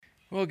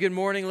Well, good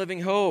morning, Living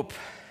Hope.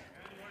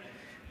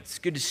 It's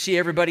good to see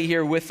everybody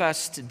here with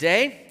us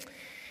today.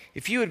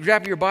 If you would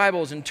grab your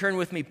Bibles and turn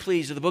with me,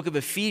 please, to the book of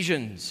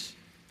Ephesians.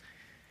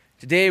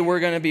 Today we're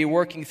going to be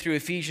working through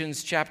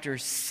Ephesians chapter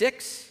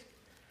 6,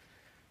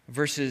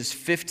 verses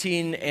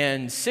 15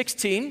 and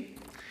 16.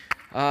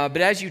 But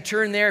as you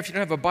turn there, if you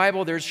don't have a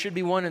Bible, there should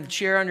be one in the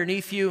chair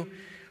underneath you.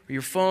 Or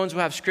your phones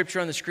will have scripture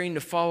on the screen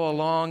to follow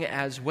along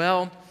as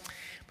well.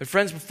 But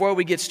friends, before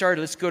we get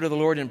started, let's go to the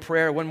Lord in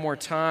prayer one more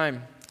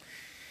time.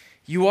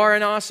 You are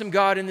an awesome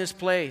God in this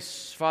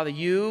place. Father,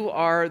 you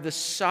are the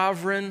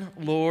sovereign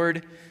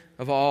Lord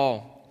of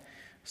all.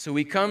 So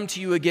we come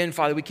to you again,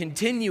 Father. We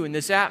continue in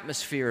this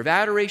atmosphere of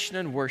adoration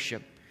and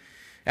worship,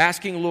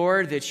 asking,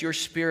 Lord, that your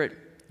Spirit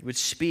would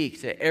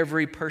speak to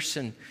every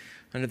person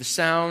under the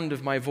sound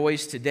of my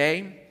voice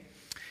today.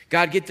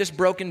 God, get this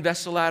broken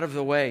vessel out of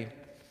the way,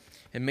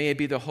 and may it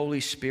be the Holy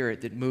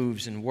Spirit that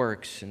moves and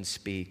works and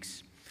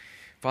speaks.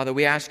 Father,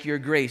 we ask your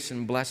grace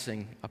and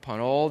blessing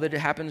upon all that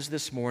happens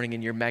this morning.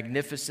 In your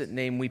magnificent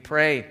name we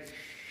pray.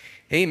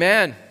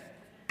 Amen.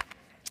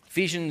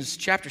 Ephesians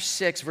chapter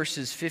 6,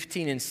 verses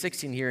 15 and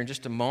 16 here in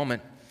just a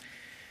moment.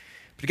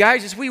 But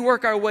guys, as we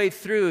work our way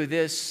through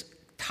this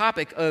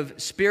topic of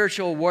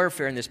spiritual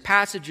warfare in this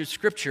passage of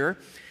Scripture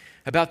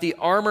about the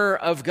armor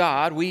of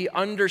God, we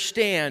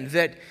understand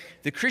that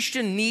the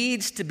Christian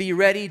needs to be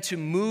ready to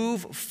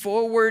move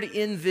forward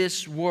in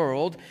this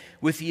world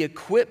with the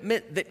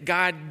equipment that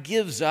God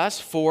gives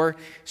us for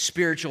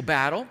spiritual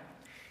battle.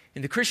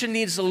 And the Christian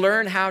needs to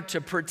learn how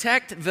to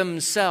protect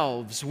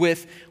themselves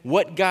with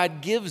what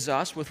God gives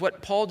us, with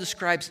what Paul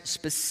describes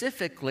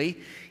specifically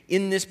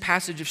in this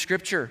passage of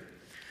Scripture.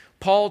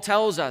 Paul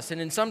tells us,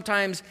 and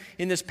sometimes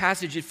in this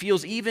passage it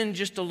feels even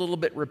just a little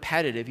bit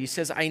repetitive. He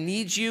says, I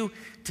need you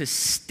to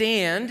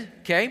stand,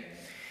 okay?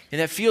 And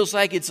that feels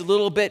like it's a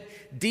little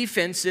bit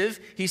defensive.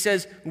 He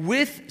says,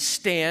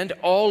 withstand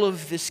all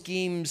of the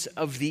schemes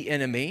of the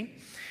enemy,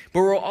 but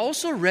we're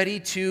also ready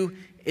to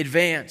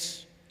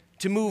advance,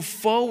 to move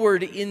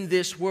forward in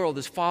this world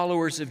as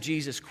followers of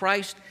Jesus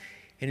Christ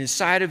and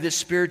inside of this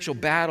spiritual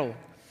battle.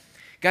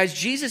 Guys,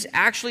 Jesus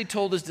actually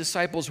told his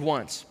disciples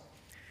once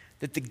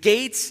that the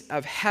gates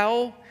of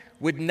hell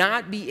would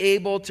not be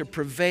able to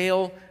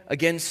prevail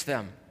against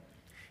them.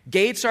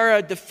 Gates are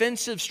a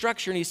defensive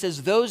structure, and he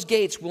says those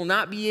gates will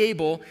not be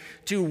able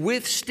to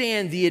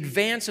withstand the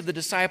advance of the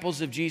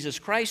disciples of Jesus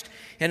Christ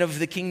and of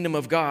the kingdom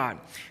of God.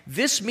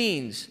 This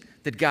means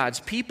that God's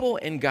people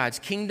and God's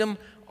kingdom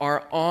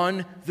are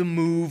on the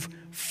move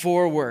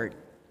forward.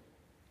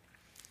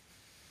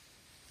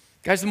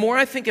 Guys, the more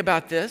I think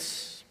about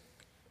this,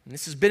 and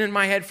this has been in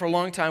my head for a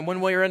long time,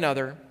 one way or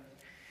another,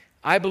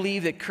 I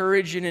believe that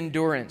courage and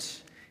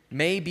endurance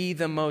may be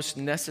the most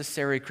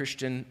necessary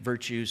Christian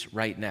virtues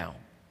right now.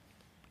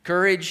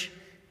 Courage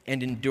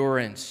and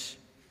endurance.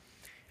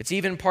 It's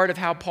even part of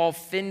how Paul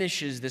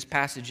finishes this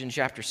passage in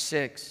chapter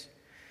 6.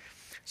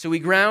 So we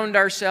ground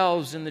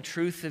ourselves in the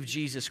truth of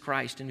Jesus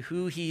Christ and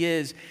who he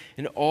is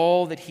and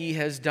all that he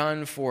has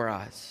done for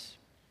us.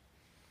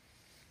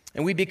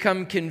 And we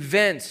become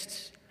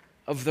convinced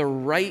of the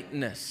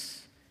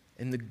rightness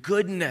and the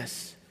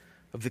goodness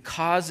of the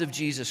cause of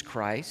Jesus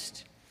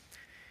Christ.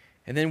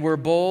 And then we're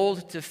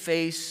bold to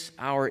face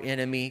our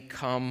enemy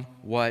come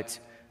what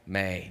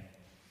may.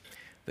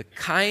 The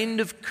kind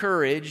of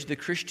courage the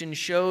Christian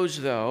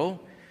shows, though,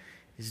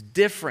 is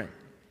different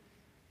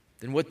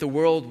than what the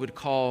world would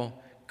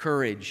call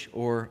courage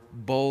or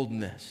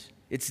boldness.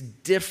 It's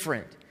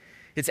different.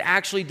 It's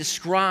actually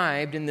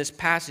described in this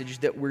passage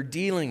that we're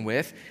dealing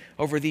with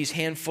over these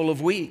handful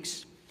of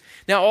weeks.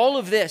 Now, all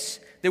of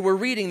this that we're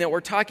reading, that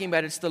we're talking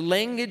about, it's the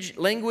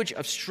language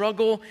of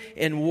struggle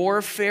and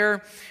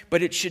warfare,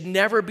 but it should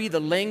never be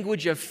the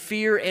language of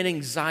fear and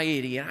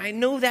anxiety. And I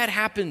know that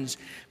happens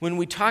when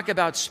we talk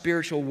about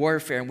spiritual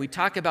warfare and we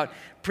talk about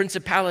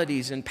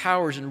principalities and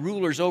powers and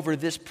rulers over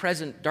this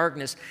present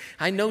darkness.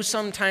 I know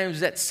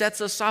sometimes that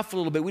sets us off a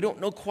little bit. We don't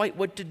know quite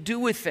what to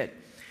do with it.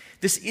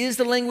 This is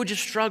the language of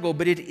struggle,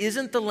 but it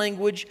isn't the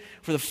language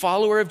for the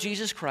follower of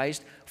Jesus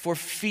Christ for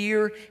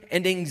fear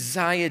and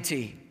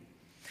anxiety.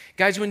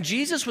 Guys, when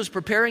Jesus was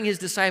preparing his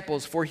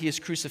disciples for his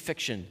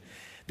crucifixion,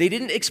 they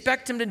didn't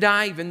expect him to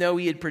die even though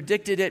he had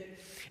predicted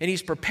it. And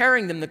he's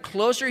preparing them. The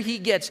closer he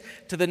gets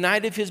to the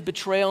night of his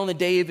betrayal and the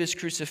day of his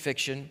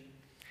crucifixion,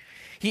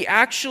 he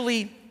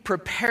actually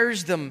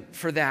prepares them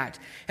for that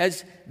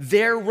as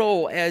their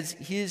role as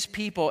his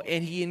people.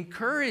 And he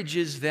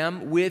encourages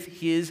them with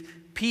his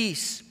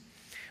peace.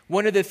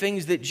 One of the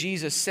things that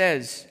Jesus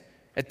says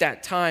at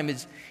that time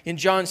is in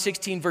John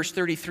 16, verse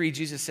 33,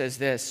 Jesus says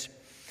this,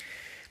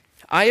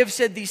 I have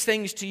said these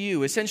things to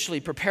you,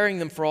 essentially preparing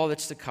them for all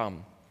that's to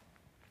come,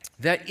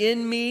 that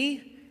in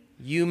me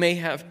you may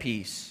have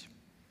peace.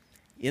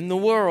 In the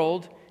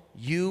world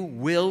you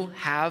will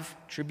have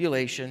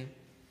tribulation,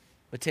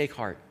 but take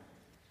heart.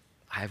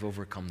 I have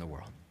overcome the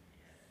world.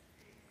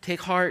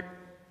 Take heart,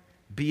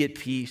 be at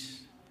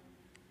peace.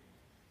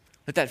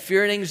 Let that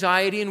fear and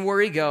anxiety and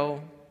worry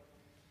go,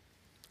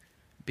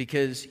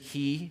 because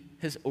he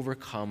has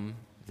overcome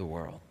the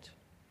world.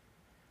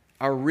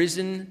 our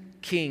risen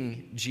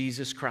King,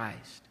 Jesus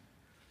Christ,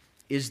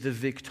 is the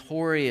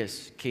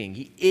victorious King.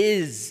 He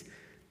is,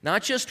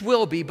 not just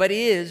will be, but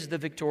is the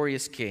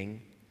victorious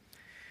King.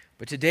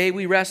 But today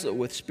we wrestle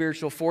with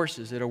spiritual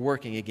forces that are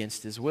working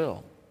against his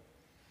will.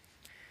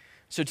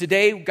 So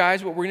today,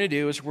 guys, what we're going to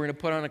do is we're going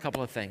to put on a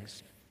couple of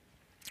things.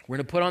 We're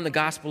going to put on the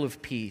gospel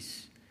of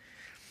peace.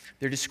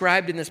 They're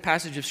described in this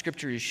passage of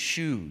Scripture as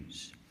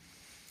shoes.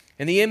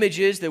 And the image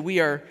is that we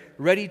are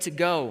ready to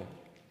go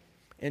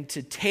and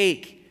to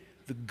take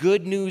the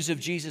good news of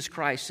Jesus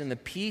Christ and the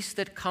peace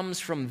that comes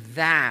from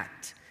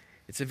that.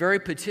 It's a very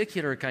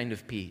particular kind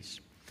of peace.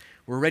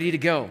 We're ready to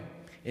go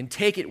and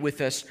take it with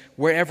us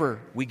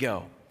wherever we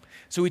go.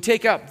 So we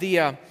take up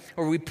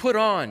we put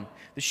on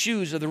the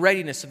shoes of the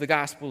readiness of the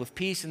gospel of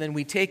peace, and then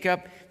we take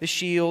up the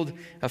shield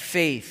of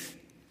faith.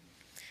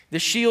 The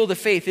shield of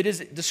faith, it is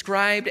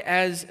described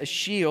as a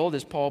shield,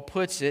 as Paul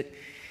puts it,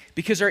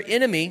 because our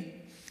enemy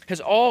has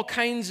all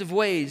kinds of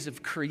ways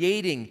of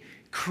creating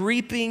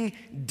creeping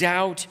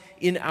doubt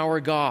in our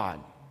God.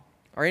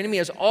 Our enemy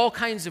has all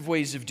kinds of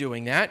ways of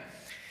doing that.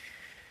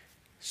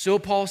 So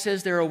Paul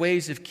says there are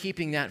ways of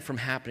keeping that from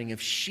happening,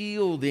 of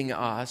shielding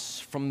us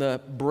from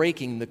the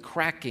breaking, the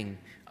cracking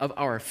of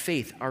our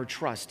faith, our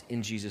trust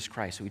in Jesus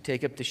Christ. So we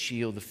take up the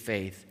shield of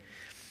faith.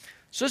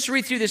 So let's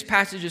read through this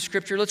passage of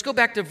Scripture. Let's go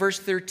back to verse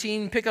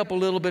 13, pick up a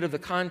little bit of the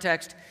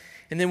context,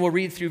 and then we'll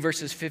read through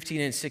verses 15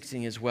 and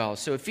 16 as well.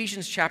 So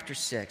Ephesians chapter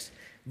 6,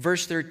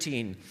 verse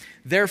 13.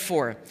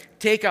 Therefore,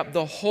 take up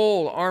the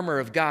whole armor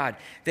of God,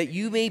 that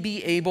you may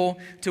be able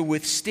to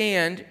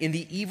withstand in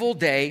the evil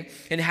day,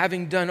 and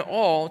having done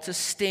all, to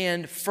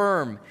stand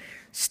firm.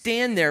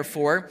 Stand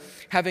therefore,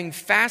 having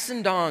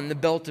fastened on the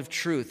belt of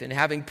truth, and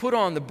having put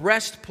on the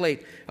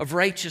breastplate of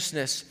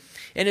righteousness,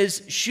 and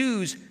as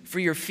shoes for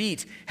your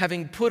feet,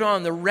 having put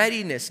on the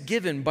readiness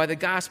given by the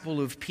gospel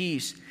of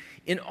peace.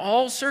 In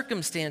all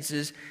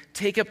circumstances,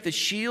 take up the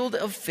shield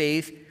of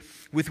faith,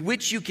 with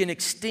which you can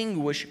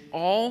extinguish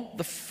all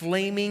the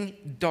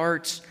flaming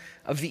darts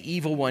of the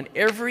evil one.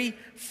 Every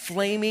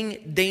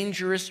flaming,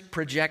 dangerous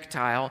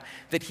projectile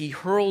that he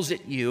hurls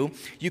at you,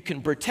 you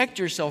can protect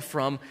yourself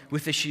from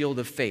with the shield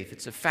of faith.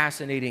 It's a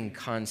fascinating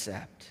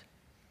concept.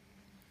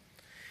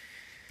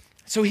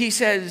 So he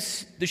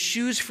says, the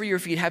shoes for your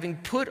feet, having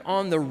put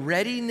on the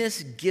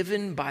readiness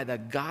given by the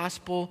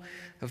gospel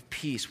of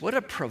peace. What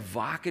a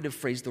provocative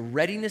phrase, the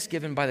readiness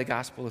given by the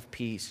gospel of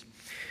peace.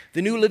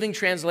 The New Living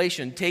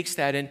Translation takes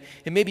that and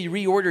maybe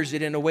reorders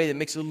it in a way that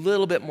makes a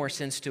little bit more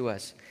sense to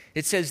us.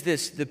 It says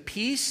this: the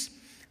peace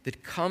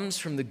that comes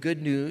from the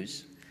good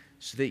news,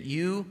 so that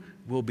you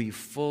will be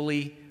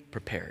fully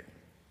prepared.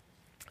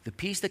 The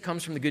peace that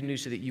comes from the good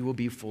news, so that you will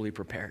be fully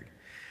prepared.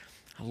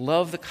 I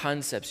love the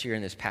concepts here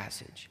in this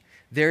passage.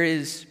 There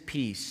is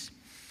peace.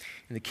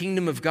 In the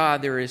kingdom of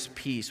God, there is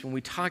peace. When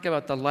we talk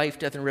about the life,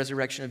 death, and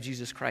resurrection of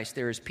Jesus Christ,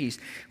 there is peace.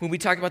 When we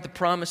talk about the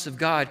promise of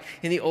God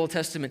in the Old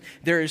Testament,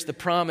 there is the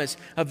promise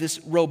of this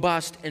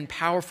robust and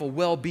powerful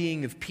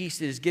well-being of peace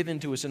that is given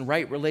to us in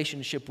right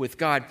relationship with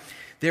God.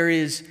 There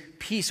is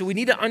peace. So we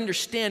need to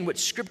understand what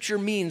Scripture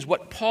means,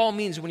 what Paul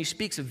means when he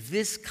speaks of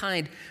this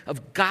kind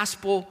of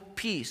gospel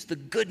peace, the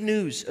good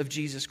news of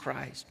Jesus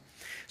Christ.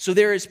 So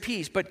there is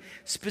peace, but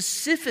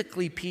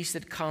specifically peace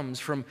that comes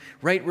from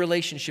right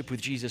relationship with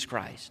Jesus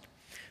Christ.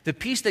 The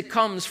peace that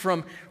comes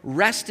from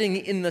resting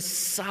in the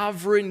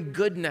sovereign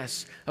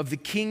goodness of the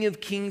King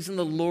of Kings and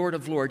the Lord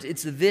of Lords.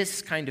 It's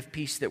this kind of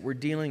peace that we're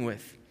dealing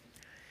with.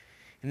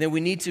 And then we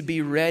need to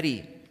be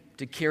ready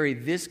to carry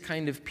this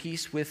kind of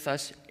peace with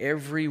us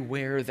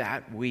everywhere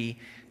that we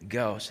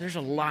go. So there's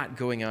a lot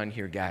going on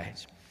here,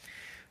 guys.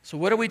 So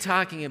what are we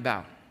talking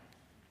about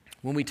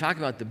when we talk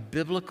about the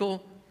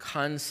biblical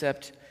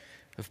concept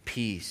of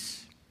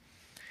peace?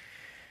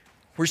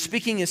 We're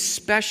speaking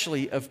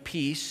especially of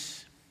peace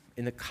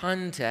in the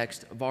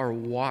context of our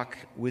walk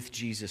with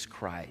Jesus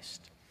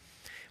Christ.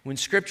 When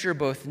Scripture,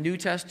 both New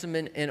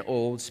Testament and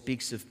Old,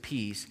 speaks of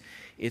peace,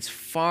 it's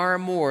far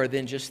more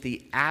than just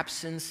the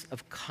absence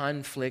of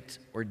conflict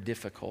or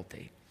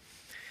difficulty.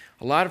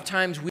 A lot of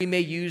times we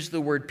may use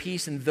the word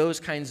peace in those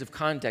kinds of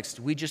contexts.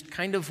 We just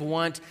kind of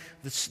want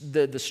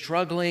the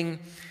struggling,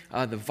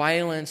 the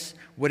violence,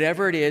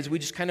 whatever it is, we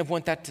just kind of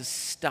want that to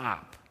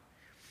stop.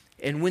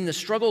 And when the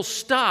struggle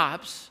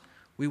stops,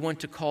 we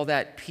want to call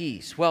that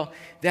peace. Well,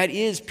 that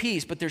is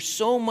peace, but there's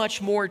so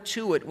much more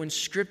to it when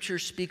Scripture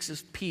speaks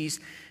of peace,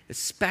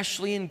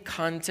 especially in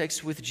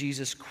context with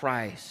Jesus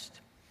Christ.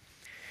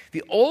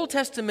 The Old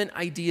Testament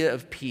idea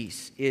of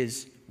peace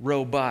is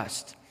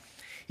robust.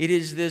 It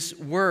is this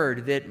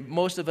word that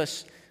most of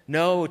us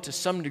know to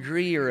some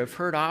degree or have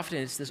heard often.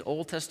 It's this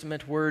Old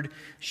Testament word,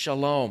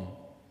 shalom.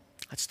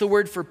 That's the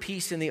word for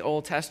peace in the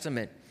Old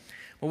Testament.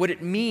 But what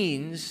it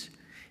means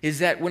is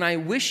that when I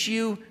wish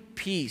you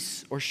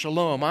peace or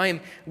shalom, I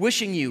am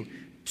wishing you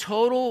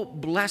total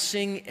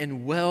blessing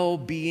and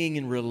well-being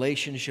in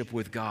relationship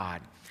with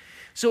God.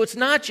 So it's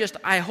not just,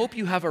 I hope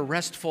you have a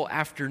restful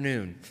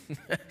afternoon.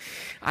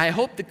 I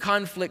hope the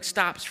conflict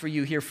stops for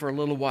you here for a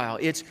little while.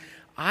 It's,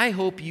 I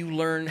hope you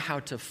learn how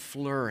to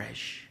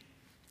flourish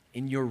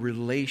in your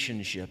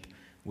relationship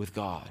with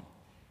God.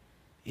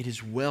 It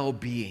is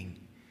well-being.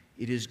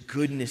 It is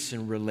goodness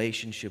in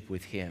relationship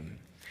with Him.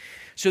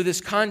 So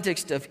this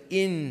context of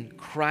in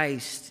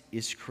Christ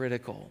is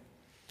critical.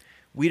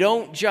 We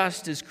don't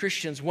just, as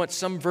Christians, want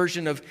some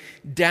version of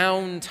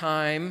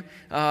downtime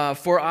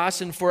for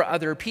us and for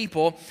other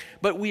people,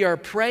 but we are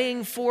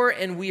praying for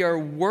and we are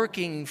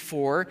working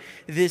for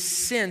this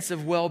sense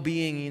of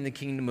well-being in the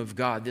kingdom of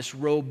God, this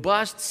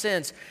robust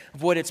sense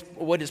of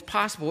what is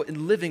possible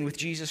in living with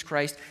Jesus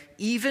Christ,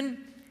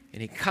 even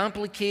in a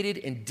complicated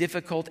and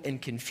difficult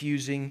and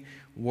confusing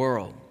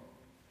world.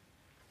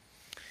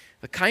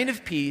 The kind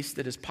of peace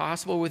that is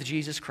possible with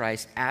Jesus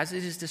Christ, as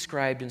it is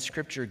described in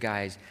Scripture,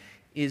 guys,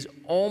 is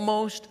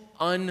almost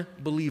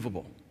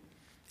unbelievable.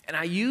 And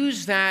I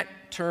use that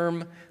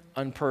term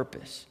on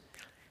purpose.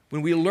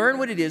 When we learn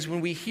what it is,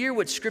 when we hear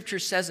what Scripture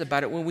says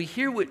about it, when we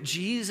hear what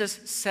Jesus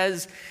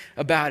says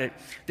about it,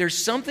 there's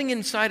something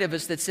inside of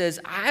us that says,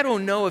 I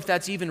don't know if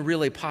that's even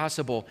really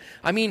possible.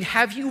 I mean,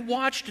 have you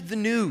watched the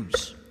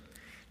news?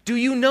 Do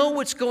you know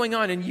what's going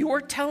on? And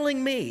you're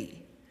telling me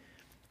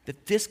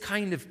that this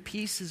kind of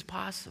peace is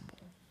possible.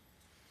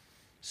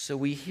 So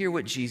we hear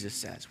what Jesus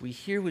says. We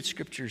hear what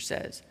Scripture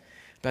says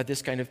about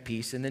this kind of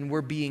peace, and then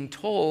we're being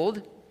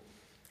told,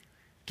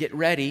 get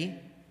ready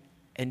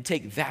and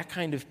take that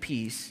kind of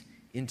peace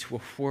into a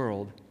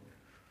world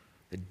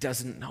that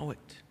doesn't know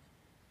it,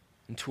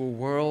 into a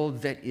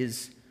world that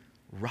is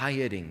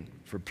rioting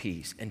for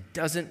peace and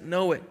doesn't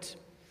know it.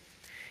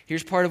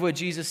 Here's part of what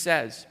Jesus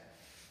says.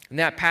 In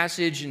that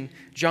passage in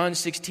John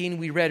 16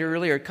 we read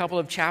earlier, a couple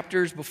of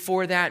chapters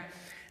before that,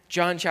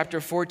 John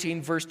chapter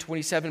 14, verse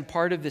 27,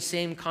 part of the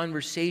same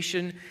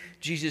conversation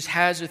Jesus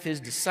has with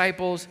his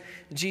disciples.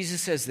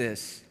 Jesus says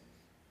this,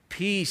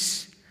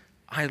 peace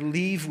I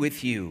leave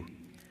with you.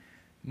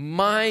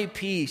 My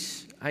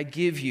peace I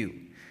give you.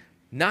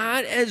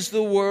 Not as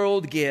the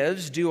world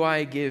gives do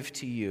I give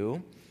to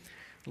you.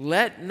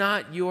 Let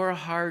not your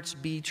hearts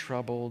be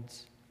troubled,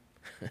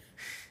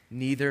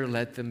 neither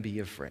let them be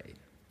afraid.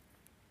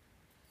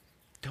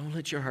 Don't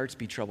let your hearts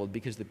be troubled,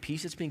 because the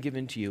peace that's been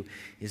given to you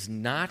is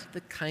not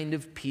the kind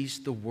of peace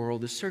the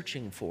world is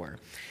searching for.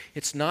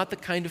 It's not the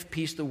kind of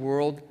peace the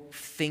world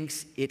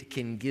thinks it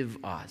can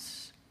give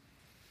us.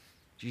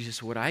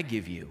 Jesus, what I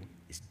give you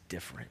is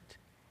different.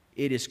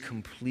 It is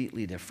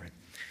completely different.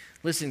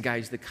 Listen,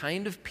 guys, the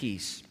kind of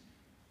peace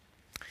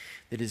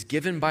that is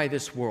given by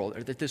this world,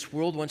 or that this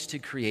world wants to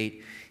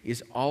create,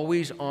 is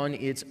always on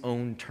its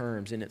own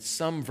terms, and it's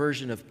some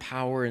version of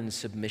power and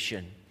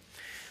submission.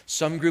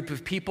 Some group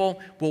of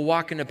people will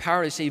walk into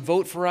power. They say,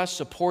 vote for us,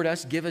 support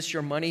us, give us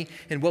your money.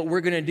 And what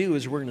we're going to do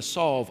is we're going to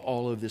solve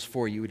all of this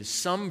for you. It is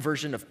some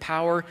version of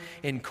power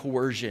and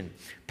coercion,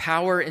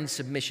 power and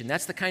submission.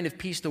 That's the kind of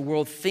peace the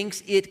world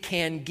thinks it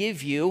can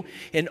give you.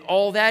 And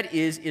all that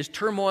is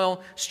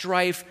turmoil,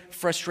 strife,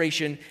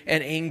 frustration,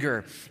 and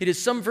anger. It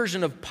is some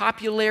version of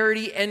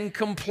popularity and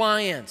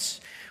compliance.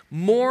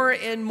 More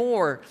and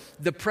more,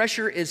 the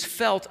pressure is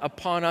felt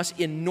upon us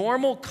in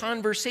normal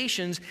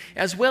conversations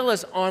as well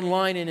as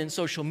online and in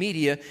social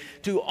media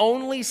to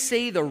only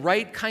say the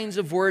right kinds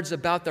of words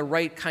about the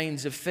right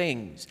kinds of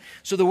things.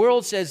 So the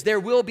world says there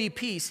will be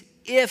peace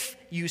if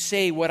you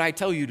say what I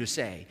tell you to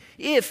say,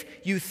 if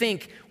you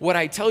think what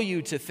I tell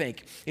you to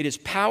think. It is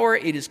power,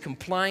 it is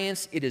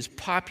compliance, it is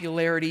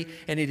popularity,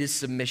 and it is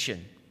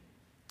submission.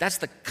 That's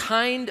the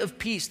kind of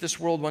peace this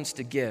world wants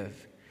to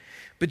give.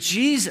 But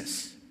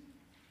Jesus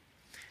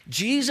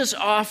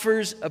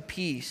offers a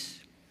peace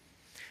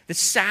that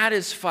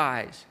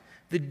satisfies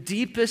the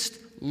deepest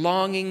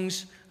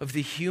longings of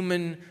the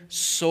human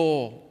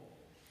soul.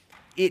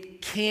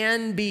 It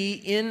can be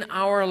in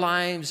our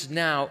lives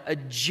now a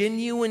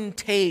genuine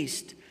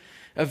taste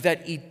of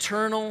that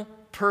eternal,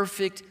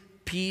 perfect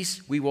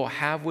peace we will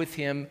have with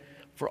Him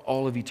for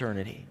all of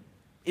eternity.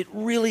 It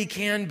really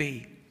can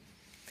be.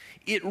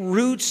 It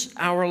roots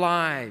our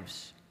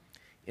lives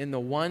in the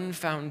one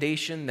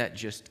foundation that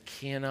just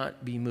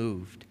cannot be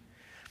moved.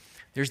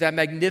 There's that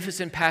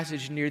magnificent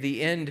passage near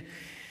the end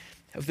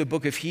of the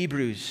book of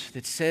Hebrews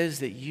that says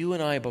that you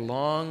and I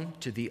belong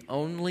to the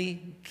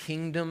only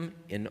kingdom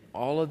in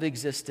all of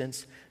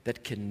existence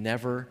that can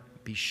never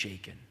be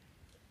shaken.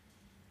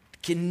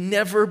 It can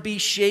never be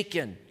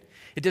shaken.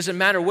 It doesn't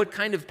matter what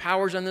kind of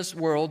powers on this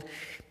world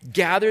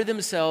gather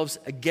themselves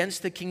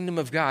against the kingdom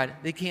of God.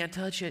 They can't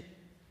touch it.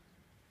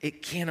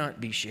 It cannot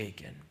be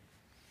shaken.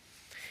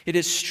 It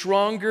is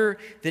stronger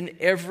than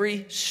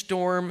every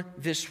storm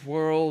this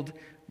world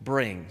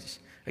brings.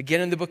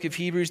 Again, in the book of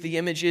Hebrews, the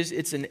image is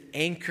it's an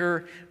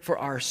anchor for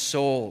our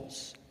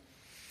souls.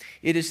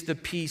 It is the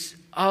peace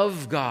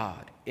of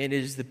God, and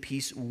it is the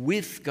peace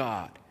with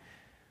God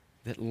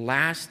that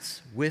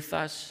lasts with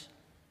us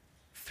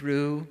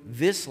through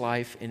this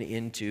life and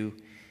into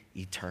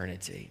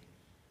eternity.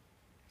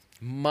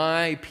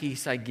 My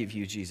peace I give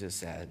you, Jesus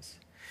says.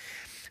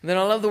 And then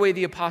I love the way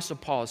the Apostle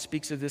Paul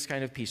speaks of this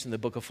kind of peace in the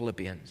book of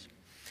Philippians.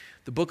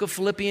 The book of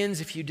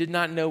Philippians, if you did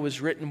not know,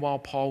 was written while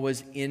Paul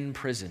was in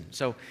prison.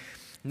 So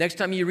Next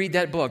time you read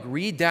that book,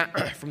 read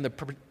that from the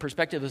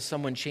perspective of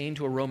someone chained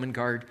to a Roman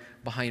guard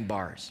behind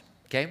bars,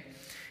 okay?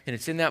 And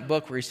it's in that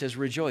book where he says,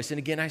 rejoice. And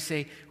again, I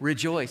say,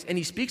 rejoice. And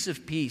he speaks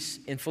of peace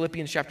in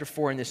Philippians chapter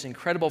 4 in this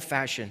incredible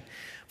fashion.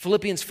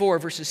 Philippians 4,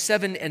 verses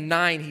 7 and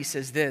 9, he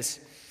says this,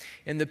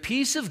 and the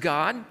peace of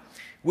God,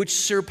 which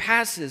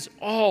surpasses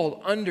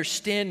all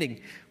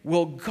understanding,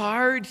 will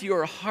guard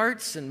your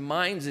hearts and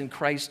minds in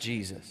Christ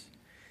Jesus.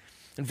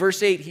 In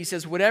verse 8, he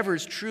says, whatever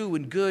is true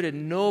and good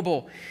and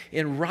noble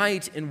and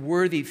right and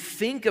worthy,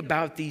 think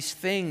about these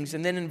things.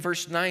 And then in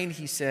verse 9,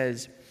 he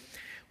says,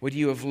 what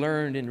you have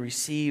learned and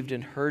received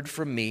and heard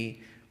from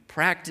me,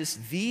 practice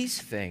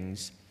these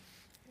things,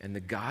 and the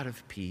God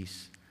of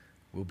peace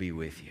will be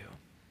with you.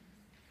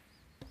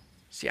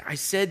 See, I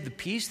said the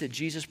peace that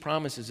Jesus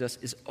promises us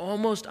is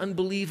almost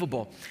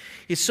unbelievable.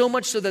 It's so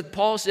much so that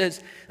Paul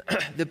says,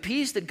 the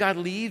peace that God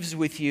leaves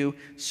with you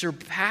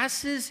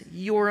surpasses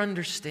your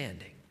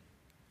understanding.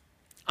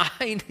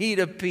 I need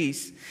a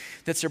peace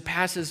that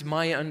surpasses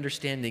my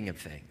understanding of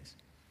things.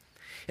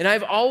 And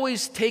I've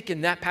always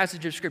taken that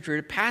passage of Scripture,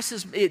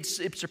 it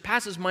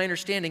surpasses my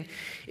understanding.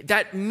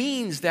 That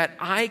means that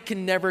I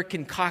can never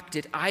concoct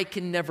it. I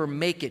can never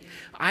make it.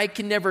 I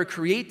can never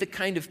create the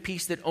kind of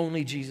peace that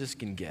only Jesus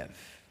can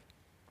give.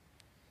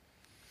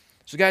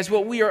 So guys,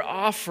 what we are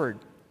offered,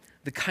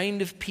 the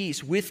kind of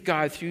peace with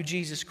God through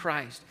Jesus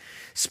Christ,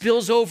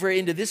 spills over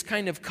into this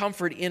kind of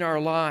comfort in our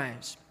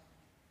lives,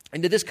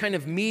 into this kind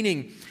of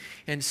meaning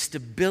and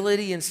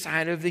stability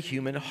inside of the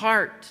human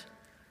heart.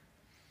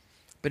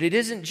 But it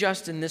isn't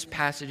just in this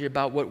passage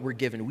about what we're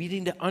given. We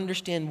need to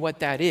understand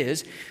what that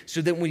is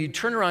so that when you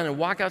turn around and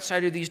walk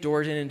outside of these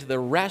doors and into the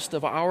rest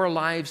of our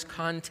lives'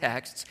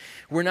 contexts,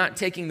 we're not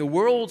taking the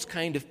world's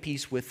kind of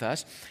peace with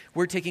us.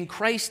 We're taking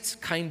Christ's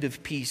kind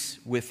of peace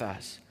with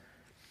us.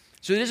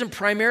 So it isn't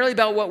primarily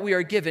about what we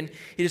are given.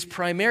 It is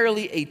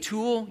primarily a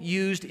tool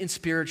used in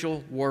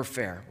spiritual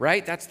warfare,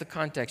 right? That's the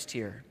context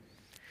here.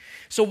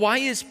 So why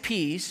is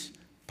peace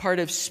part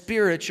of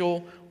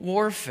spiritual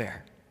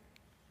warfare?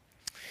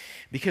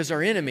 Because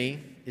our enemy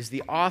is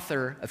the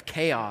author of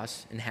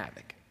chaos and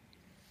havoc.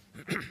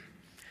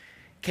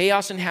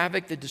 Chaos and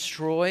havoc that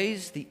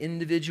destroys the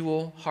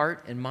individual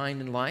heart and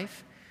mind and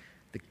life,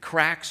 that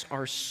cracks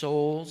our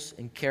souls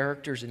and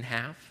characters in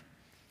half,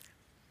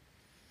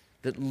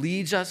 that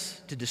leads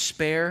us to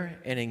despair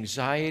and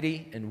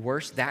anxiety and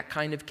worse, that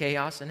kind of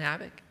chaos and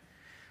havoc,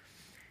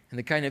 and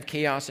the kind of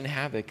chaos and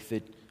havoc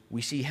that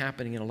we see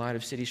happening in a lot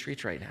of city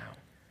streets right now.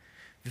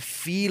 The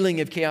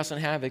feeling of chaos and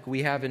havoc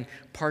we have in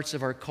parts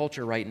of our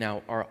culture right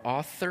now. Our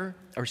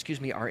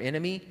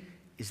enemy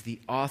is the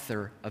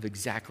author of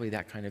exactly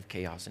that kind of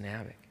chaos and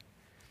havoc.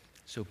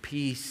 So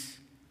peace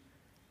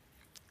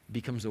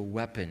becomes a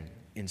weapon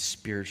in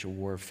spiritual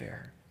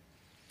warfare.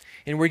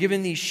 And we're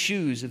given these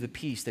shoes of the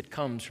peace that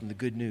comes from the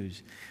good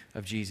news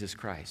of Jesus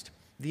Christ.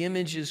 The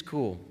image is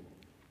cool.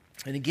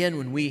 And again,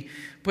 when we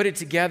put it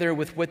together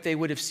with what they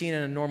would have seen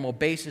on a normal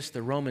basis,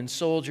 the Roman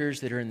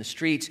soldiers that are in the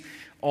streets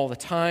all the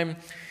time,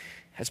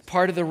 as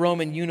part of the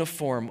Roman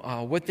uniform,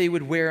 what they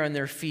would wear on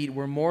their feet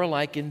were more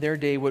like, in their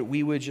day, what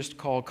we would just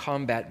call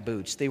combat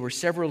boots. They were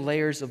several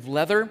layers of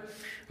leather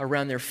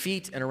around their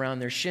feet and around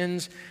their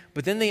shins,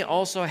 but then they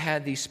also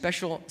had these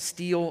special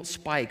steel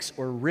spikes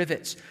or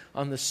rivets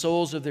on the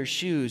soles of their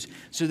shoes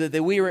so that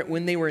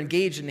when they were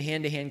engaged in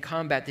hand-to-hand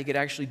combat, they could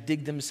actually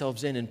dig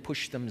themselves in and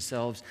push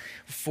themselves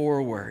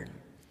forward.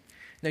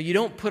 Now, you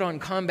don't put on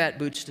combat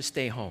boots to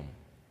stay home,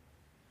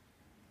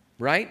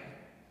 right?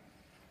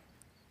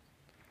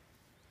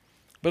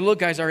 But look,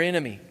 guys, our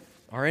enemy,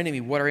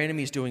 what our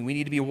enemy is doing, we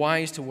need to be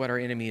wise to what our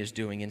enemy is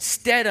doing.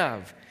 Instead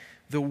of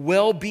the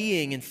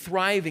well-being and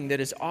thriving that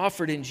is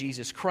offered in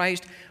Jesus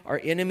Christ, our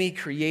enemy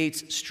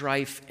creates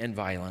strife and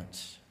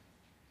violence.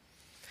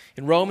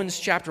 In Romans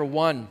chapter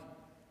 1,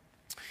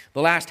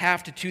 the last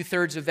half to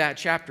two-thirds of that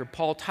chapter,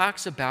 Paul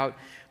talks about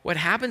what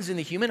happens in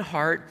the human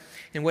heart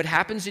and what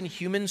happens in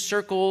human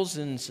circles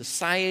and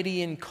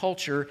society and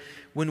culture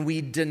when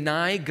we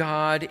deny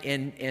God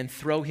and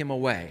throw Him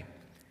away.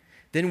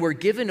 Then we're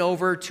given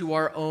over to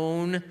our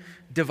own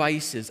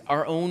devices,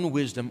 our own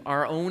wisdom,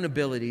 our own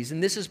abilities.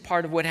 And this is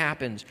part of what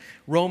happens.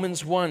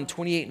 Romans 1,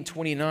 28 and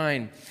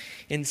 29.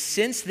 And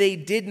since they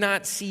did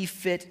not see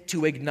fit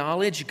to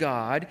acknowledge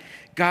God,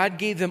 God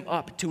gave them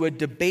up to a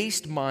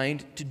debased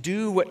mind to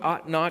do what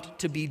ought not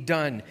to be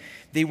done.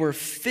 They were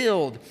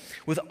filled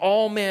with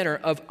all manner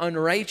of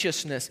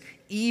unrighteousness,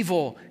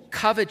 evil,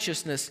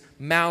 covetousness,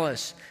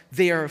 malice.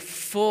 They are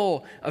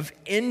full of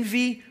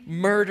envy,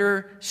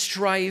 murder,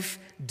 strife,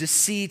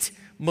 deceit,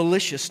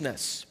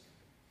 maliciousness.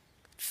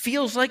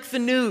 Feels like the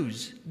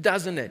news,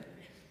 doesn't it?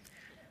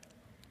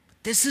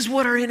 This is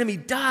what our enemy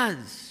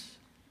does.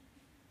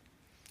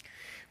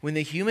 When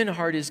the human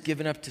heart is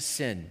given up to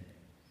sin,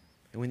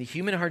 and when the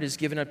human heart is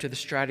given up to the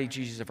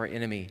strategies of our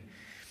enemy,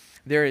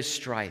 there is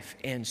strife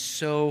and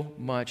so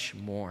much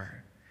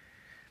more.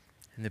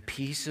 And the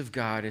peace of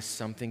God is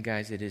something,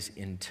 guys, that is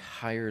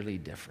entirely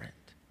different.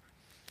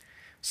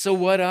 So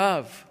what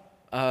of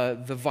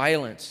the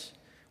violence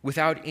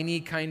without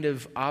any kind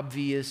of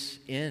obvious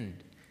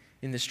end?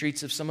 in the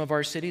streets of some of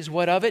our cities.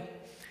 What of it?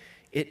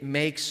 It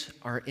makes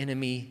our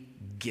enemy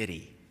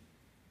giddy.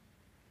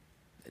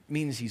 It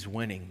means he's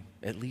winning,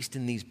 at least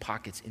in these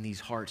pockets, in these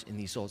hearts, in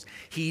these souls.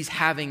 He's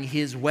having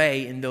his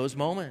way in those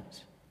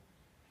moments.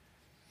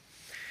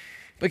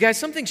 But guys,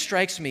 something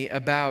strikes me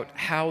about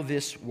how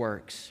this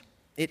works.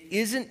 It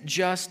isn't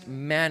just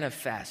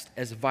manifest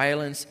as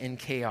violence and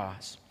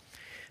chaos.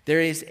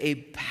 There is a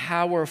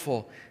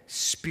powerful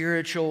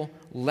spiritual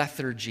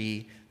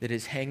lethargy that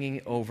is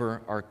hanging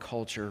over our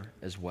culture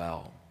as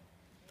well.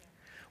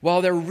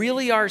 While there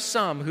really are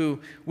some who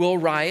will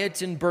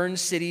riot and burn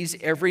cities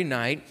every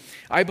night,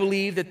 I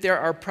believe that there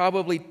are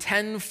probably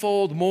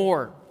tenfold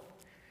more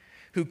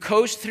who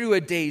coast through a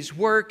day's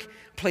work,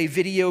 play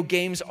video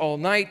games all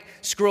night,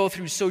 scroll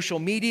through social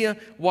media,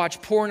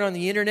 watch porn on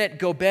the internet,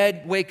 go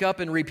bed, wake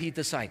up, and repeat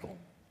the cycle.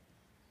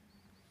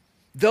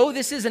 Though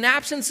this is an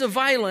absence of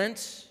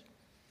violence,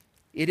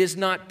 it is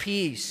not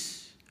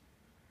peace.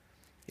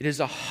 It is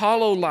a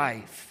hollow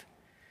life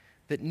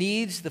that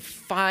needs the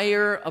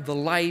fire of the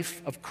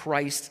life of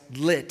Christ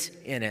lit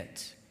in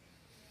it.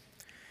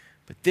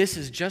 But this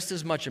is just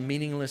as much a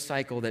meaningless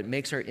cycle that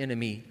makes our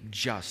enemy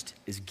just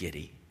as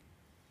giddy,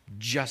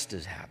 just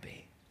as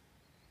happy.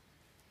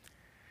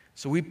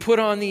 So we put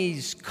on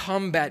these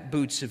combat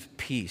boots of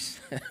peace.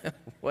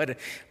 What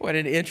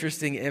an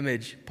interesting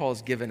image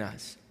Paul's given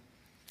us.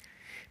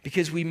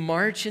 Because we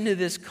march into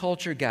this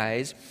culture,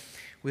 guys,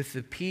 with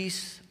the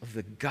peace of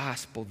the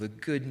gospel, the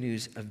good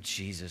news of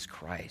Jesus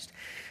Christ.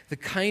 The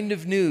kind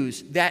of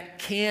news that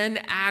can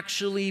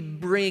actually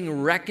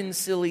bring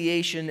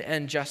reconciliation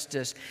and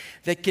justice,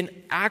 that can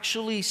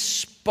actually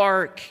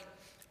spark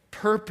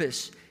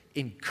purpose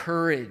and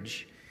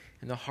courage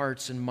in the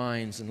hearts and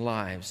minds and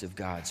lives of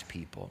God's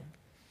people.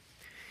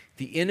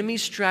 The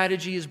enemy's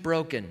strategy is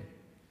broken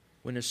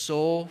when a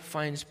soul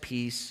finds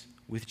peace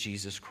with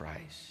Jesus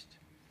Christ.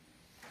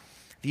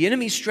 The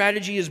enemy's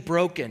strategy is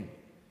broken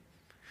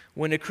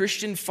when a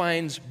Christian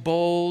finds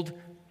bold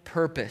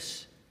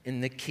purpose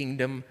in the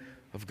kingdom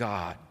of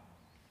God.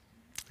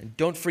 And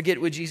don't forget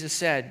what Jesus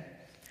said.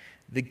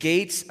 The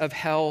gates of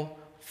hell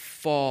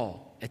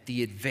fall at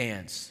the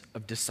advance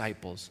of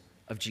disciples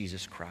of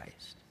Jesus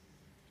Christ.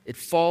 It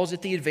falls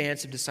at the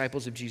advance of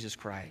disciples of Jesus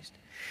Christ.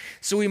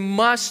 So we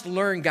must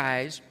learn,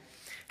 guys,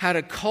 how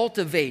to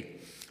cultivate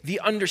the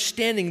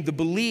understanding, the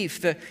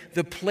belief,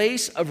 the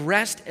place of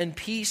rest and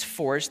peace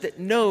for us that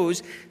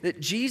knows that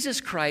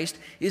Jesus Christ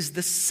is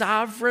the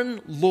sovereign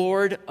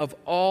Lord of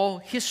all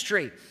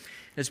history.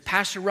 As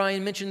Pastor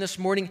Ryan mentioned this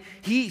morning,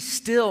 he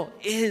still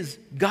is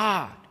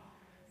God,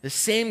 the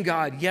same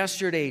God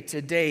yesterday,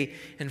 today,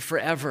 and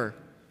forever.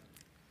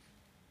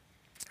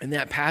 And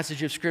that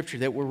passage of Scripture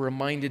that we're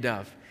reminded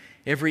of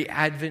every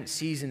Advent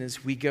season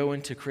as we go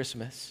into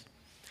Christmas.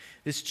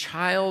 This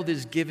child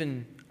is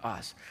given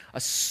us.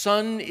 A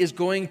son is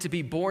going to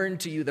be born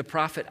to you, the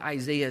prophet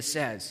Isaiah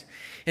says.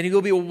 And he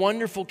will be a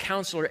wonderful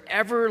counselor,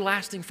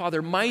 everlasting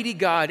Father, mighty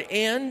God,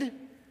 and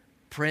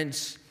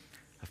Prince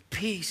of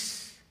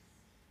Peace.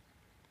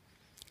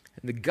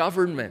 And the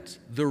government,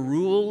 the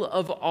rule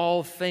of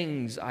all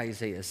things,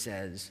 Isaiah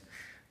says,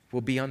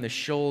 will be on the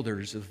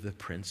shoulders of the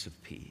Prince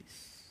of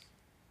Peace.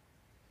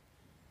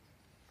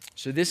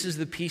 So this is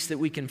the peace that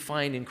we can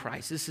find in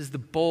Christ. This is the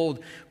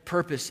bold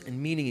purpose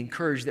and meaning and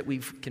courage that we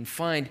can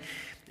find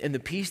in the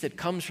peace that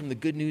comes from the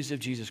good news of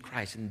Jesus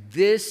Christ. And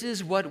this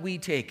is what we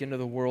take into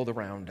the world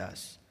around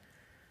us.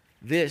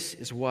 This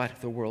is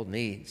what the world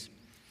needs.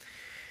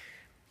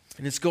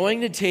 And it's going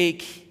to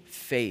take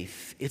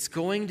faith. It's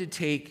going to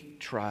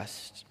take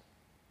trust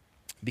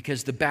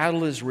because the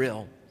battle is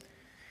real.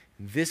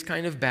 This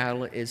kind of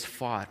battle is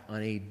fought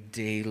on a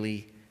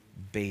daily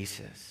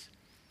basis.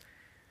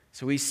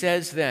 So he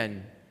says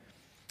then,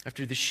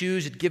 after the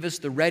shoes that give us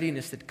the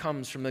readiness that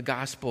comes from the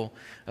gospel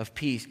of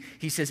peace,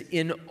 he says,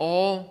 in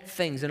all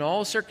things, in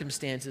all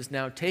circumstances,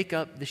 now take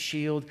up the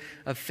shield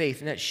of faith.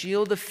 And that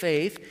shield of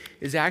faith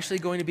is actually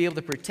going to be able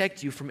to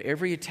protect you from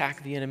every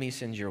attack the enemy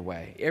sends your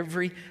way,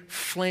 every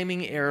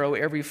flaming arrow,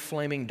 every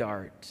flaming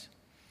dart.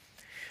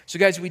 So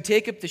guys, we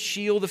take up the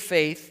shield of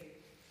faith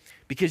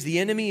because the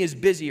enemy is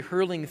busy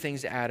hurling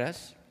things at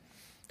us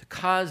to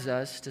cause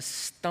us to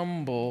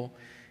stumble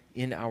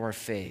in our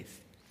faith.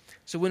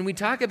 So when we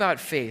talk about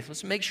faith,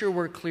 let's make sure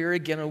we're clear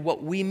again on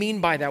what we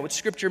mean by that, what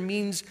Scripture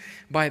means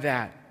by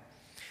that.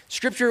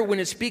 Scripture, when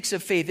it speaks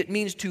of faith, it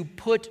means to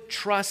put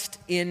trust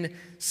in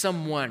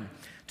someone,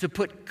 to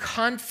put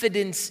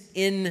confidence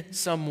in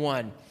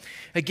someone.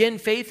 Again,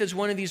 faith is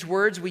one of these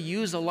words we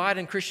use a lot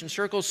in Christian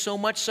circles, so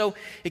much so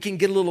it can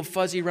get a little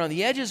fuzzy around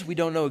the edges. We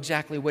don't know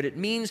exactly what it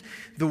means.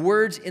 The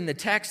words in the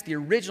text, the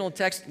original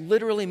text,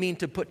 literally mean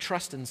to put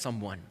trust in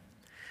someone,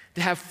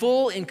 to have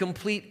full and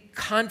complete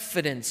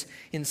confidence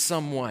in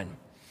someone.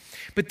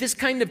 But this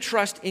kind of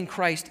trust in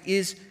Christ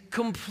is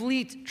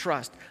complete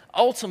trust,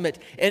 ultimate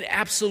and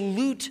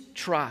absolute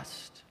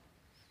trust.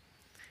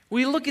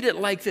 We look at it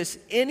like this: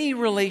 any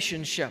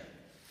relationship,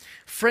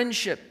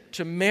 friendship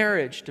to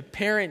marriage, to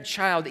parent,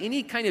 child,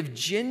 any kind of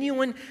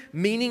genuine,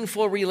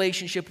 meaningful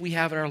relationship we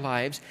have in our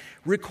lives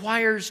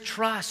requires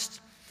trust,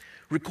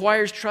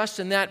 requires trust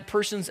in that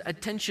person's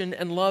attention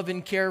and love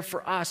and care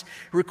for us,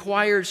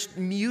 requires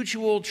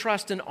mutual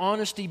trust and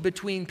honesty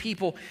between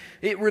people.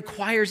 It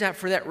requires that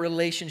for that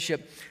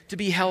relationship to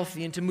be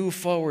healthy and to move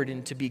forward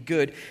and to be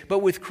good. But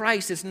with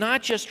Christ, it's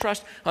not just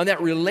trust on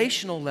that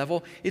relational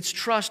level, it's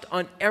trust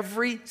on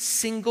every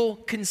single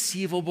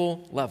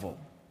conceivable level.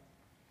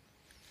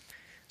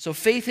 So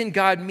faith in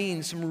God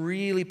means some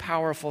really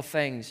powerful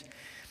things.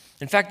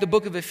 In fact, the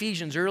book of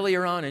Ephesians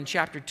earlier on in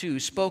chapter 2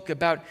 spoke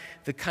about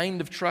the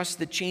kind of trust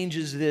that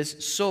changes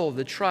this soul,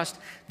 the trust,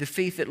 the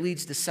faith that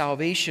leads to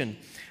salvation.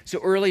 So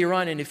earlier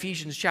on in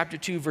Ephesians chapter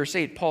 2, verse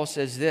 8, Paul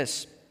says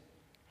this,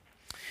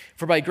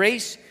 "For by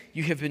grace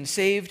you have been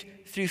saved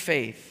through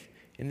faith,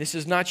 and this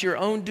is not your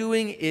own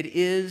doing, it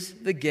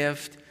is the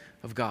gift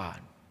of God."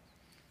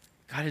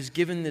 God has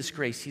given this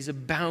grace. He's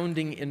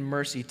abounding in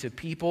mercy to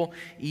people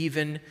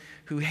even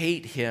who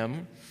hate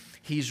him.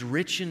 He's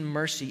rich in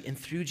mercy, and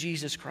through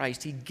Jesus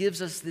Christ, he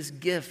gives us this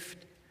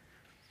gift.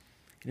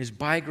 It is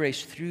by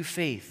grace, through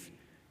faith,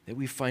 that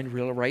we find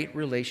right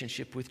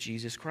relationship with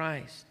Jesus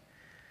Christ.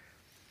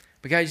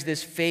 But guys,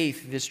 this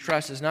faith, this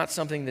trust is not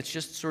something that's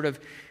just sort of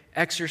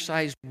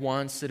exercised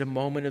once at a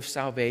moment of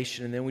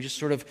salvation, and then we just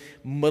sort of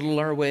muddle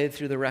our way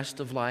through the rest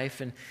of life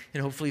and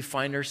hopefully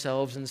find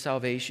ourselves in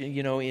salvation,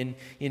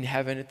 in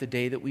heaven at the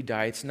day that we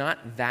die. It's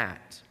not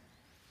that.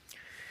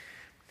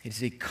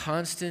 It's a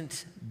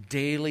constant,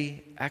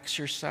 daily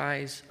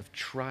exercise of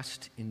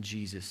trust in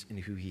Jesus and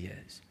who he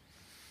is.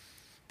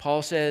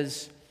 Paul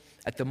says,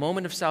 at the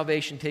moment of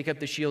salvation, take up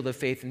the shield of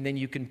faith, and then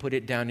you can put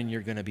it down and you're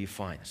going to be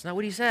fine. That's not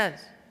what he says.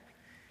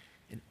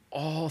 In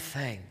all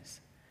things,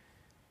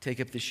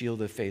 take up the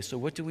shield of faith. So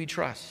what do we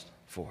trust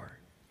for?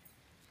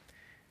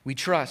 We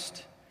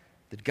trust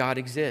that God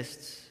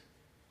exists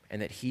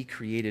and that he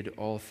created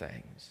all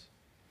things.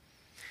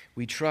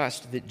 We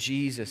trust that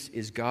Jesus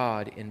is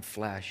God in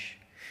flesh,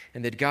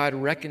 and that God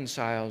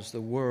reconciles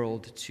the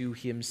world to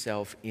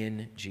himself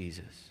in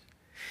Jesus.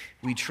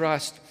 We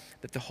trust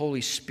that the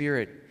Holy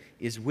Spirit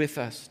is with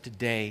us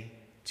today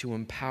to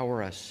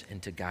empower us and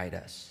to guide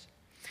us.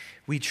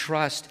 We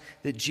trust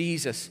that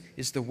Jesus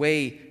is the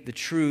way, the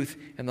truth,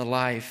 and the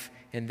life,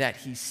 and that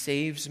he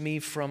saves me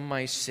from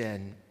my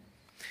sin.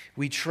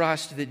 We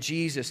trust that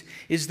Jesus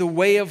is the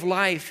way of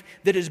life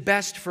that is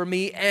best for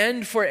me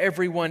and for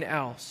everyone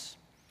else.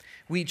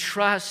 We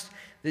trust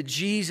that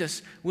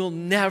Jesus will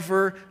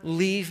never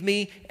leave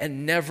me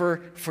and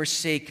never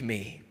forsake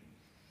me.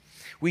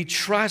 We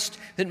trust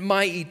that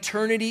my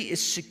eternity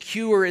is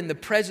secure in the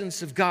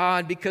presence of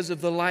God because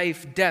of the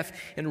life, death,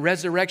 and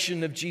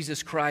resurrection of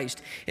Jesus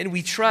Christ. And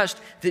we trust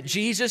that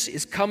Jesus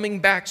is coming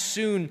back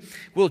soon,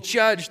 will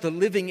judge the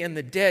living and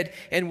the dead,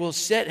 and will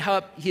set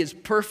up his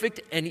perfect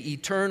and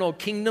eternal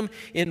kingdom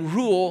and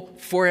rule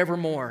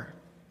forevermore.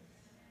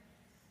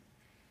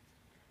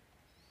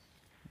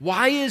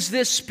 Why is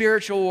this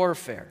spiritual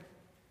warfare?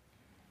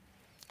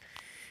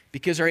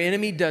 Because our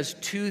enemy does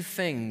two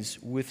things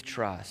with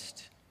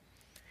trust.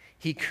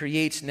 He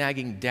creates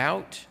nagging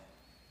doubt,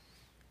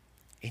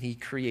 and he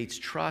creates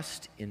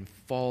trust in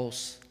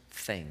false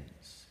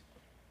things.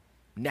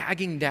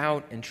 Nagging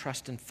doubt and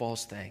trust in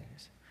false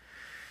things.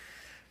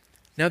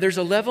 Now, there's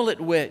a level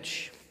at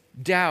which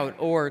doubt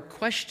or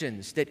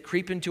questions that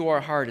creep into our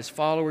heart as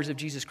followers of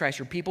Jesus Christ,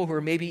 or people who are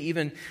maybe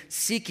even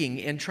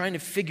seeking and trying to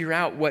figure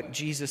out what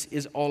Jesus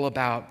is all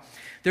about.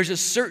 There's a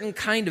certain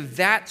kind of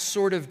that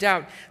sort of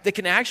doubt that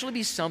can actually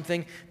be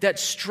something that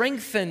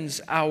strengthens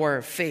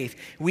our faith.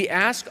 We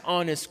ask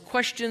honest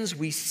questions,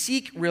 we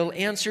seek real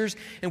answers,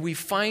 and we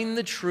find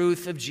the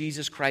truth of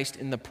Jesus Christ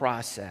in the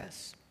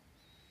process.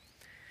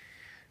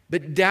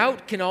 But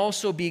doubt can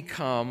also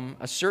become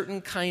a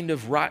certain kind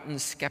of rotten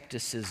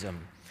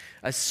skepticism,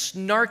 a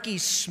snarky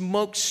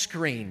smoke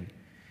screen,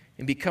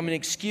 and become an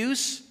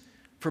excuse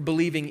for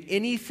believing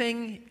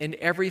anything and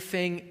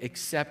everything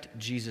except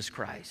Jesus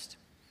Christ.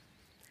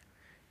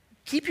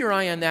 Keep your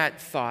eye on that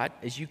thought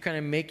as you kind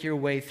of make your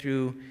way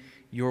through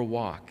your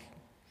walk.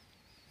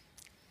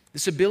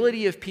 This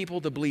ability of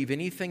people to believe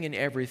anything and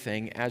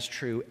everything as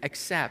true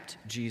except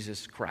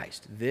Jesus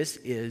Christ. This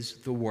is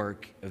the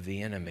work of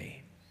the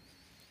enemy.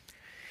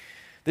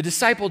 The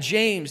disciple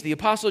James, the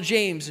apostle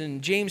James,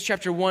 in James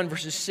chapter 1,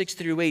 verses 6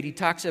 through 8, he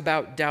talks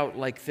about doubt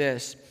like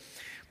this.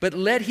 But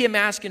let him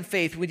ask in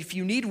faith. If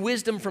you need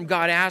wisdom from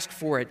God, ask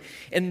for it.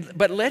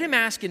 But let him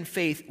ask in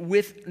faith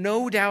with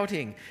no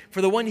doubting.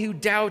 For the one who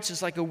doubts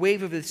is like a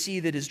wave of the sea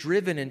that is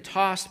driven and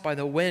tossed by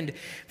the wind.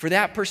 For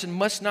that person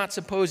must not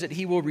suppose that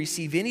he will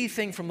receive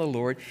anything from the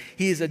Lord.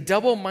 He is a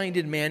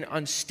double-minded man,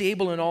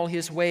 unstable in all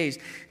his ways.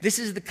 This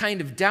is the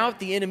kind of doubt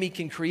the enemy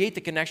can create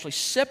that can actually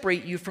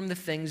separate you from the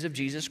things of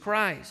Jesus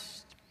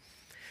Christ.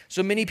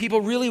 So many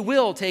people really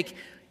will take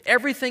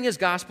everything as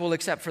gospel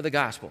except for the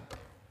gospel.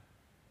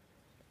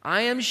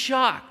 I am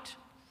shocked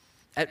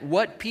at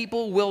what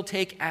people will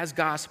take as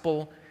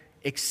gospel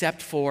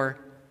except for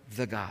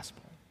the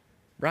gospel,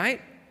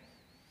 right?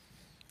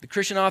 The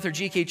Christian author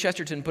G.K.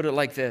 Chesterton put it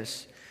like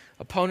this: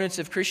 opponents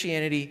of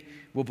Christianity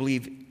will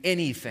believe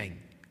anything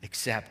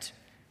except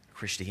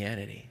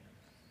Christianity.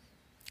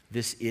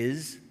 This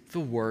is the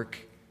work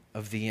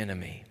of the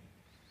enemy.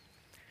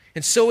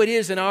 And so it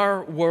is in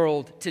our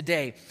world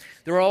today.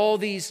 There are all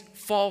these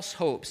false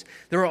hopes.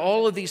 There are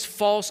all of these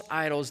false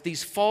idols,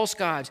 these false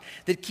gods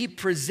that keep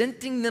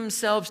presenting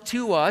themselves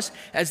to us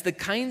as the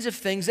kinds of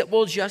things that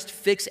will just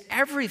fix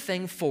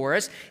everything for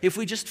us if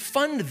we just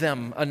fund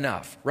them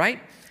enough, right?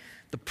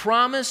 The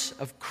promise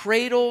of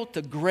cradle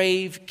to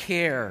grave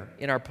care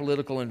in our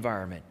political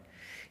environment.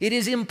 It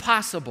is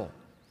impossible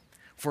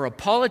for a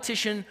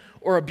politician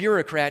or a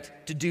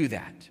bureaucrat to do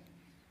that.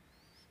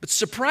 But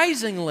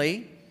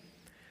surprisingly,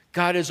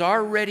 God has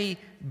already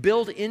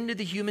built into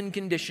the human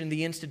condition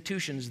the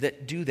institutions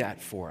that do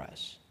that for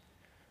us.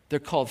 They're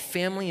called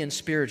family and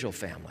spiritual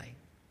family.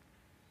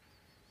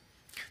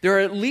 There are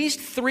at least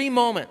 3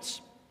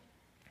 moments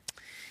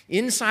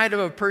inside of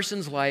a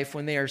person's life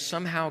when they are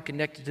somehow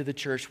connected to the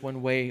church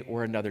one way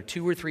or another.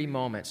 2 or 3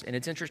 moments, and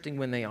it's interesting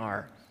when they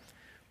are.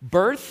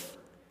 Birth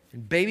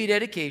and baby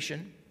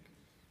dedication,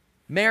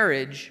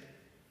 marriage,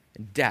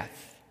 and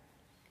death.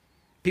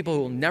 People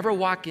who will never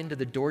walk into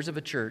the doors of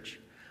a church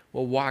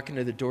will walk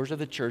into the doors of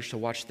the church to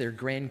watch their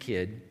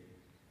grandkid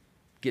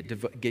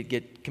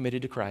get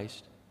committed to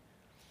Christ,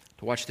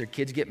 to watch their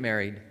kids get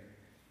married,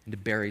 and to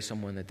bury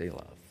someone that they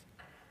love.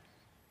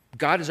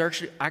 God has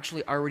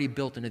actually already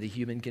built into the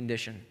human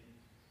condition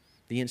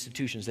the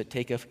institutions that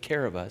take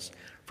care of us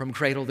from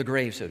cradle to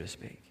grave, so to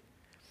speak.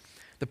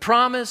 The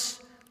promise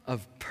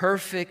of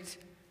perfect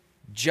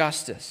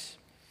justice.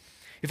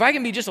 If I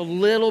can be just a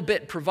little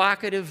bit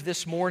provocative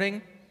this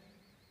morning,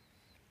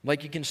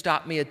 like you can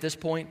stop me at this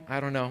point, I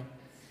don't know.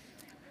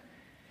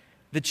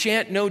 The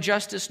chant, no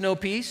justice, no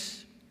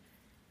peace,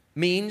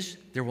 means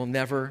there will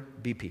never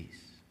be peace.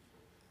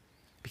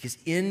 Because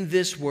in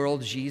this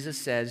world, Jesus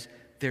says,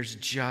 there's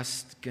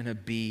just going to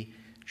be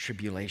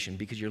tribulation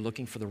because you're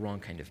looking for the wrong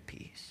kind of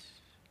peace.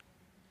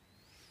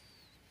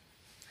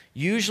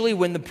 Usually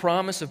when the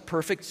promise of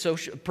perfect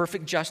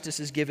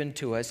justice is given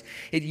to us,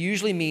 it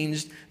usually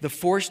means the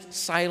forced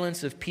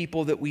silence of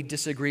people that we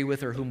disagree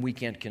with or whom we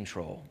can't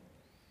control.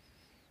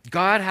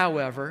 God,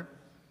 however,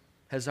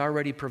 has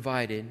already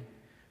provided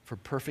for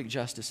perfect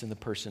justice in the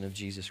person of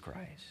Jesus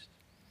Christ.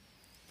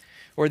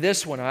 Or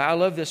this one, I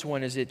love this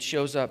one as it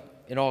shows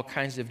up in all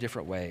kinds of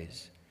different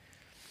ways.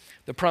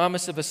 The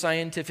promise of a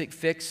scientific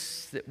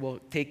fix that will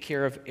take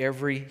care of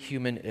every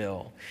human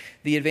ill.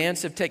 The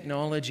advance of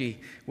technology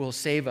will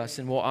save us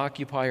and will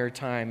occupy our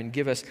time and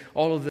give us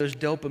all of those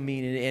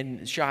dopamine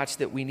and shots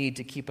that we need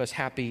to keep us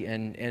happy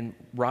and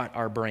rot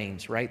our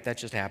brains, right? That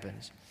just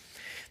happens.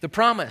 The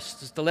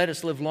promise is to let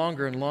us live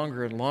longer and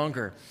longer and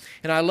longer.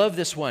 And I love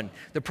this one.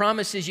 The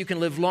promise is you can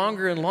live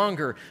longer and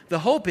longer. The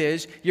hope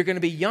is you're going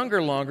to be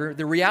younger longer.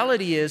 The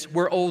reality is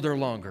we're older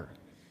longer,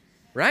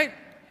 right?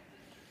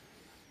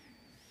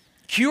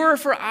 Cure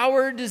for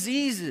our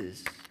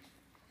diseases.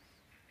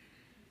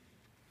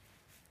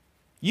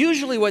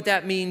 Usually what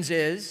that means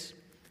is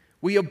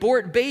we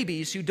abort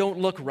babies who don't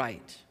look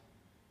right.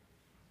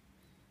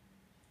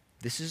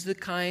 This is the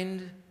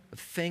kind of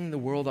thing the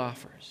world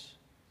offers.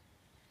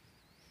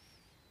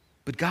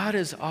 But God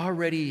has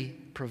already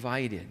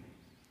provided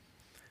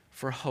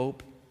for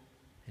hope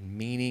and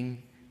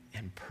meaning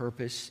and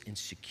purpose and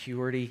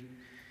security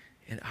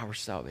in our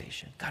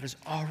salvation. God has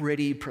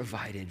already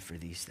provided for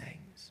these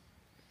things.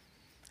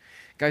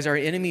 Guys, our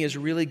enemy is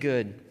really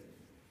good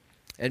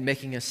at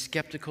making us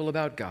skeptical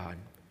about God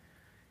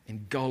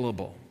and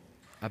gullible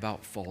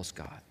about false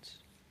gods.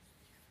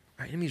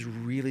 Our enemy is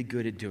really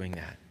good at doing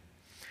that.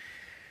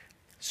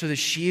 So the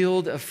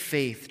shield of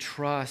faith,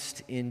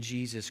 trust in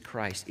Jesus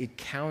Christ, it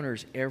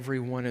counters every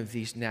one of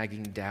these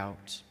nagging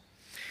doubts.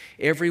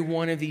 Every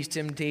one of these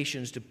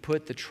temptations to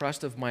put the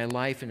trust of my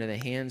life into the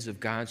hands of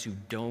gods who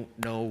don't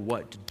know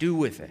what to do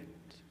with it.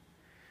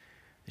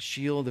 The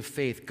shield of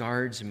faith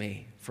guards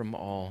me from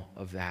all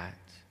of that.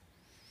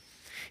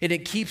 And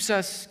it keeps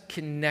us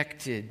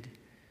connected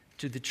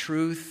to the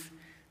truth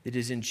that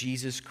is in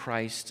Jesus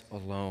Christ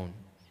alone.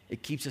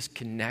 It keeps us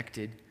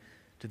connected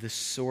to the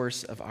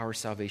source of our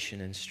salvation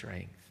and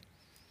strength.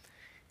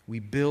 We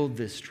build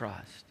this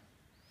trust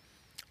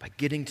by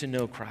getting to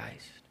know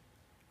Christ,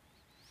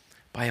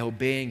 by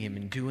obeying Him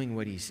and doing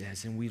what He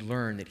says, and we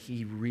learn that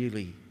He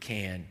really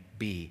can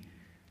be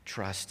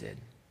trusted.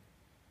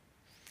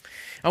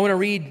 I want to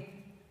read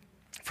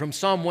from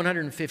Psalm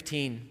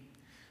 115,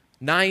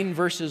 9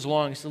 verses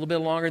long. It's a little bit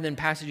longer than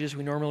passages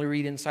we normally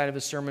read inside of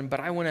a sermon,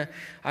 but I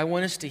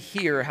want us to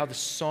hear how the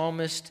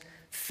psalmist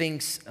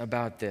thinks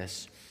about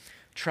this.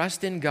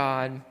 Trust in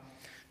God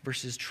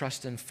versus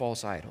trust in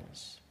false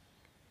idols.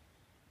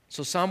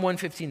 So Psalm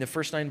 115, the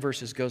first 9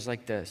 verses goes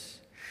like this.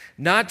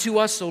 Not to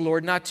us, O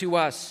Lord, not to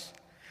us,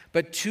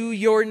 but to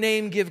your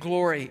name give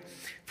glory.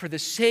 For the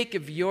sake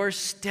of your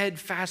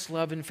steadfast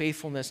love and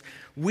faithfulness,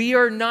 we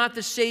are not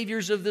the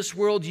saviors of this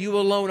world, you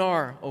alone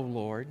are, O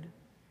Lord.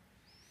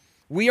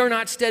 We are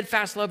not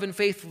steadfast love and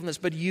faithfulness,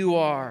 but you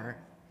are.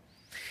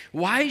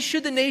 Why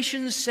should the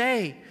nations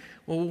say,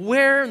 well,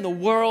 where in the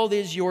world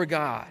is your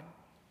God?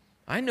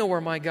 I know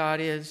where my God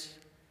is.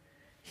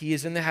 He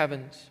is in the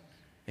heavens,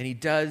 and He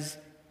does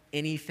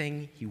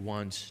anything He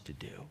wants to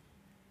do.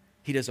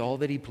 He does all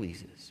that he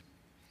pleases.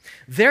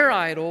 Their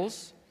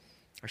idols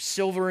are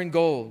silver and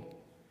gold.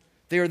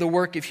 They are the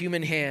work of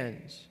human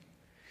hands.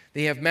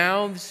 They have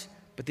mouths,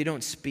 but they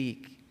don't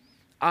speak.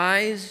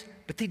 Eyes,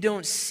 but they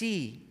don't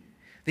see.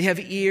 They have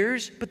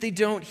ears, but they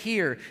don't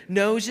hear.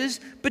 Noses,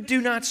 but do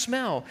not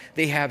smell.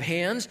 They have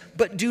hands,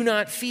 but do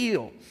not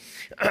feel.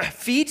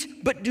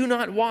 Feet, but do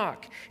not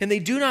walk. And they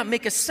do not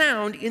make a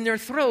sound in their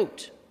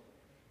throat.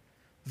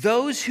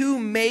 Those who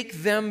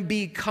make them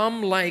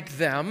become like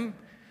them,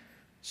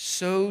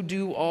 so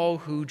do all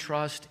who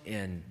trust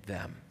in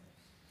them.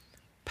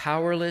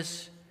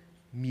 Powerless,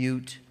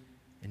 mute,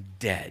 and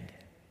dead.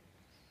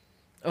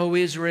 O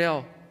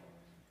Israel,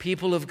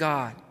 people of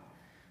God,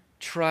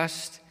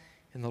 trust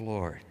in the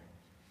Lord.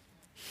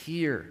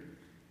 Here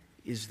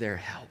is their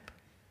help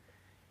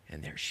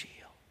and their shield.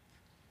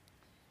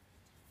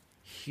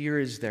 Here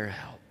is their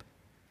help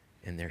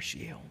and their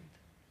shield.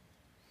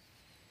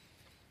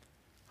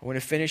 I want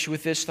to finish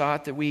with this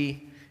thought that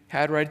we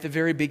had right at the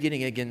very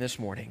beginning again this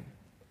morning.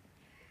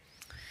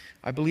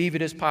 I believe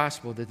it is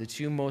possible that the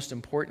two most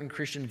important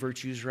Christian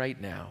virtues right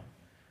now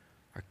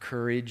are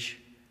courage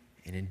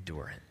and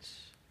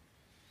endurance.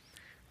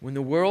 When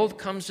the world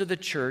comes to the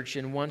church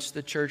and wants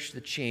the church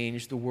to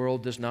change, the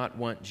world does not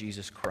want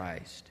Jesus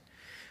Christ.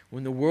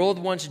 When the world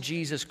wants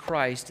Jesus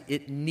Christ,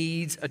 it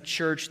needs a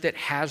church that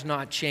has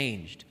not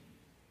changed.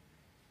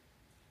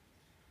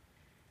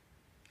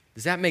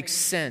 Does that make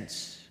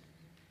sense?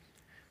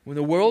 When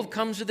the world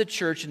comes to the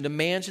church and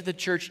demands that the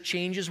church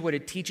changes what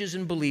it teaches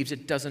and believes,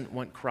 it doesn't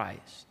want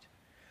Christ.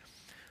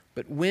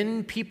 But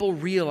when people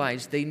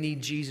realize they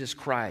need Jesus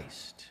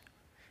Christ,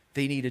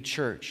 they need a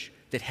church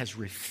that has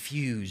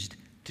refused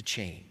to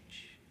change.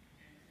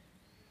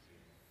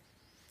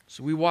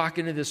 So we walk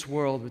into this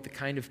world with the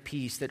kind of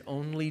peace that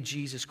only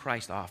Jesus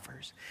Christ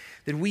offers,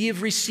 that we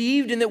have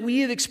received and that we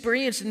have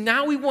experienced, and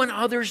now we want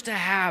others to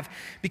have,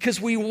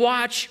 because we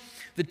watch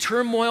the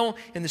turmoil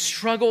and the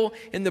struggle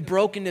and the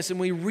brokenness,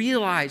 and we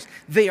realize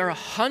they are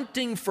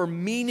hunting for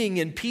meaning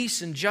and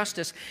peace and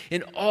justice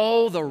in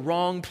all the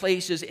wrong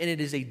places, and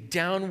it is a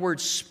downward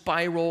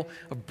spiral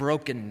of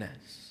brokenness.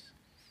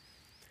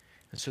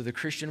 And so the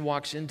Christian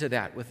walks into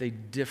that with a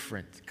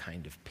different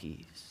kind of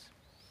peace.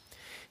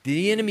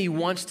 The enemy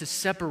wants to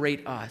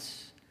separate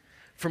us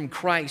from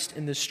Christ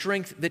and the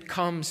strength that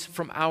comes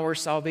from our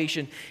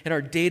salvation and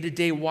our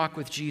day-to-day walk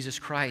with Jesus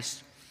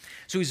Christ.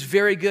 So he's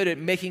very good at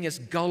making us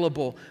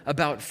gullible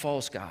about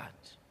false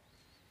gods.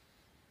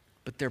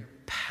 But they're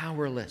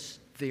powerless.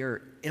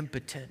 They're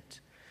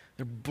impotent.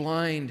 They're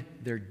blind.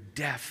 They're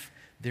deaf.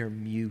 They're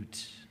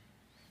mute.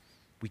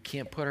 We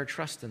can't put our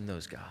trust in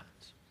those gods.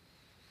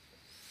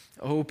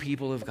 Oh,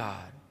 people of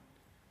God,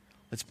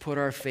 let's put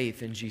our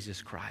faith in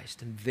Jesus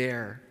Christ. And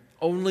there,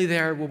 only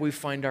there will we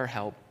find our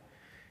help,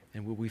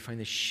 and will we find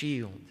the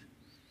shield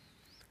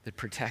that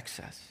protects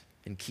us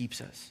and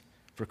keeps us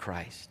for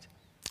Christ.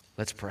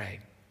 Let's pray.